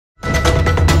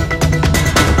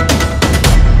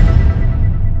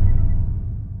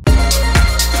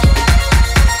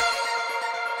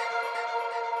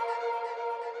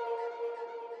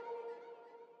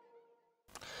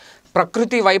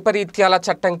ప్రకృతి వైపరీత్యాల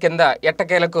చట్టం కింద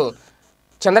ఎట్టకేలకు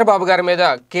చంద్రబాబు గారి మీద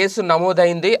కేసు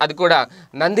నమోదైంది. అది కూడా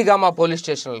నందిగామ పోలీస్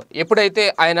స్టేషన్లో. ఎప్పుడైతే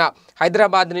ఆయన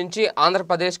హైదరాబాద్ నుంచి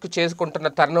ఆంధ్రప్రదేశ్కు చేసుకుంటున్న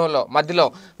తరుణంలో మధ్యలో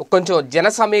కొంచెం జన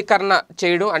సమీకరణ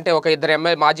చేయడం, అంటే ఒక ఇద్దరు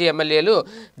మాజీ ఎమ్మెల్యేలు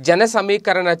జన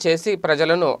సమీకరణ చేసి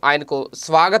ప్రజలను ఆయనకు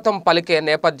స్వాగతం పలికే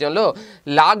నేపథ్యంలో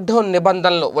లాక్డౌన్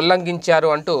నిబంధనలు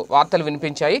ఉల్లంఘించారు అంటూ వార్తలు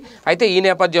వినిపించాయి. అయితే ఈ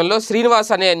నేపథ్యంలో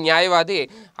శ్రీనివాస్ అనే న్యాయవాది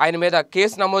ఆయన మీద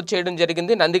కేసు నమోదు చేయడం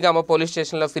జరిగింది. నందిగామ పోలీస్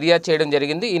స్టేషన్లో ఫిర్యాదు చేయడం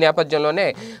జరిగింది. ఈ నేపథ్యంలోనే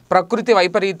ప్రకృతి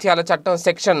వైపరీత్యాల చట్టం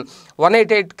సెక్షన్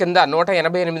 188 కింద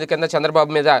 188 కింద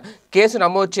చంద్రబాబు మీద కేసు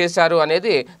నమోదు చేశారు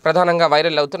అనేది ప్రధానంగా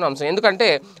వైరల్ అవుతున్న అంశం. ఎందుకంటే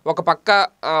ఒక పక్క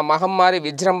మహమ్మారి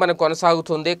విజృంభణ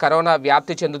కొనసాగుతుంది, కరోనా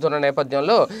వ్యాప్తి చెందుతున్న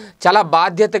నేపథ్యంలో చాలా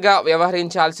బాధ్యతగా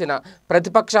వ్యవహరించాల్సిన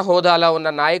ప్రతిపక్ష హోదాలో ఉన్న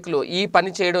నాయకులు ఈ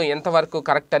పని చేయడం ఎంతవరకు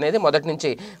కరెక్ట్ అనేది మొదటి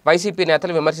నుంచి వైసీపీ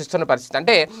నేతలు విమర్శిస్తున్న పరిస్థితి.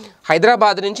 అంటే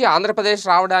హైదరాబాద్ నుంచి ఆంధ్రప్రదేశ్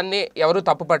రావడాన్ని ఎవరూ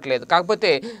తప్పుపట్టలేదు.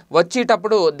 కాకపోతే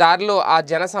వచ్చేటప్పుడు దారిలో ఆ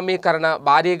జన సమీకరణ,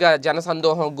 భారీగా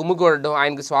జనసందోహం గుమిగూడడం,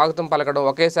 ఆయనకు స్వాగతం పలకడం,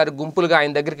 ఒకేసారి గుంపులుగా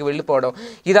ఆయన దగ్గరికి వెళ్ళిపోవడం,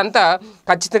 ఇదంతా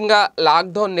ఖచ్చితంగా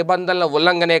లాక్డౌన్ నిబంధనల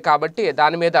ఉల్లంఘనే. కాబట్టి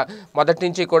దాని మీద మొదటి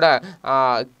నుంచి కూడా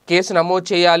కేసు నమోదు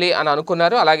చేయాలి అని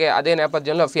అనుకున్నారు. అలాగే అదే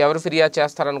నేపథ్యంలో ఎవరు ఫిర్యాదు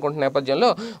చేస్తారనుకుంటున్న నేపథ్యంలో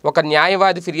ఒక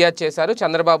న్యాయవాది ఫిర్యాదు చేశారు,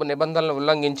 చంద్రబాబు నిబంధనలు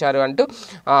ఉల్లంఘించారు అంటూ.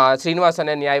 శ్రీనివాస్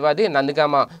అనే న్యాయవాది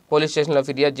నందిగామ పోలీస్ స్టేషన్లో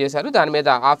ఫిర్యాదు చేశారు. దాని మీద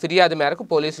ఆ ఫిర్యాదు మేరకు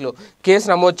పోలీసులు కేసు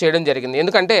నమోదు చేయడం జరిగింది.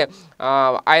 ఎందుకంటే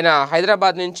ఆయన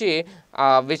హైదరాబాద్ నుంచి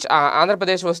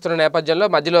ఆంధ్రప్రదేశ్ వస్తున్న నేపథ్యంలో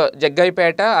మధ్యలో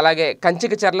జగ్గైపేట అలాగే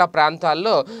కంచికచర్ల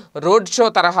ప్రాంతాల్లో రోడ్ షో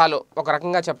తరహాలో, ఒక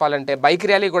రకంగా చెప్పాలంటే బైక్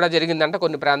ర్యాలీ కూడా జరిగిందంట.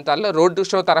 కొన్ని ప్రాంతాల్లో రోడ్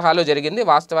షో తరహాలో జరిగింది.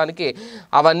 వాస్తవానికి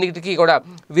అవన్నిటికీ కూడా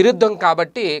విరుద్ధం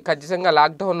కాబట్టి ఖచ్చితంగా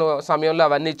లాక్డౌన్ సమయంలో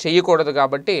అవన్నీ చేయకూడదు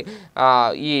కాబట్టి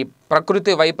ఈ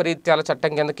ప్రకృతి వైపరీత్యాల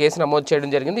చట్టం కింద కేసు నమోదు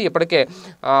చేయడం జరిగింది. ఇప్పటికే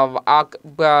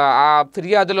ఆ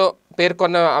ఫిర్యాదులో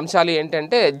పేర్కొన్న అంశాలు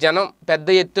ఏంటంటే జనం పెద్ద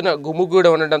ఎత్తున గుమిగూడి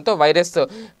ఉండడంతో వైరస్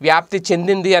వ్యాప్తి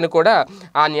చెందింది అని కూడా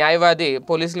ఆ న్యాయవాది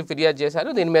పోలీసులు ఫిర్యాదు చేశారు.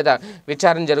 దీని మీద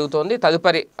విచారణ జరుగుతోంది.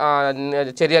 తదుపరి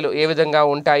చర్యలు ఏ విధంగా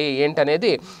ఉంటాయి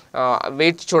ఏంటనేది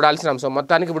వెయిట్ చూడాల్సిన అంశం.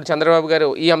 మొత్తానికి ఇప్పుడు చంద్రబాబు గారు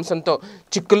ఈ అంశంతో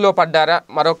చిక్కుల్లో పడ్డారా,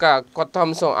 మరొక కొత్త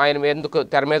అంశం ఆయన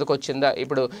తెర మీదకి వచ్చిందా,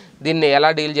 ఇప్పుడు దీన్ని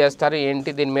ఎలా డీల్ చేస్తారు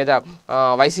ఏంటి, దీని మీద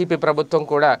వైసీపీ ప్రభుత్వం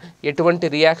కూడా ఎటువంటి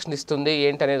రియాక్షన్ ఇస్తుంది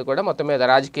ఏంటనేది కూడా మొత్తం మీద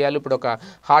రాజకీయాలు ఇప్పుడు ఒక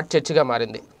హాట్ చర్చగా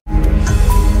మారింది.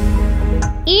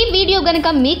 ఈ వీడియో గనుక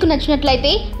మీకు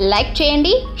నచ్చినట్లయితే లైక్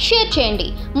చేయండి, షేర్ చేయండి.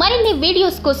 మరిన్ని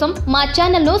వీడియోస్ కోసం మా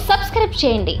ఛానల్ను సబ్స్క్రైబ్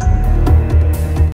చేయండి.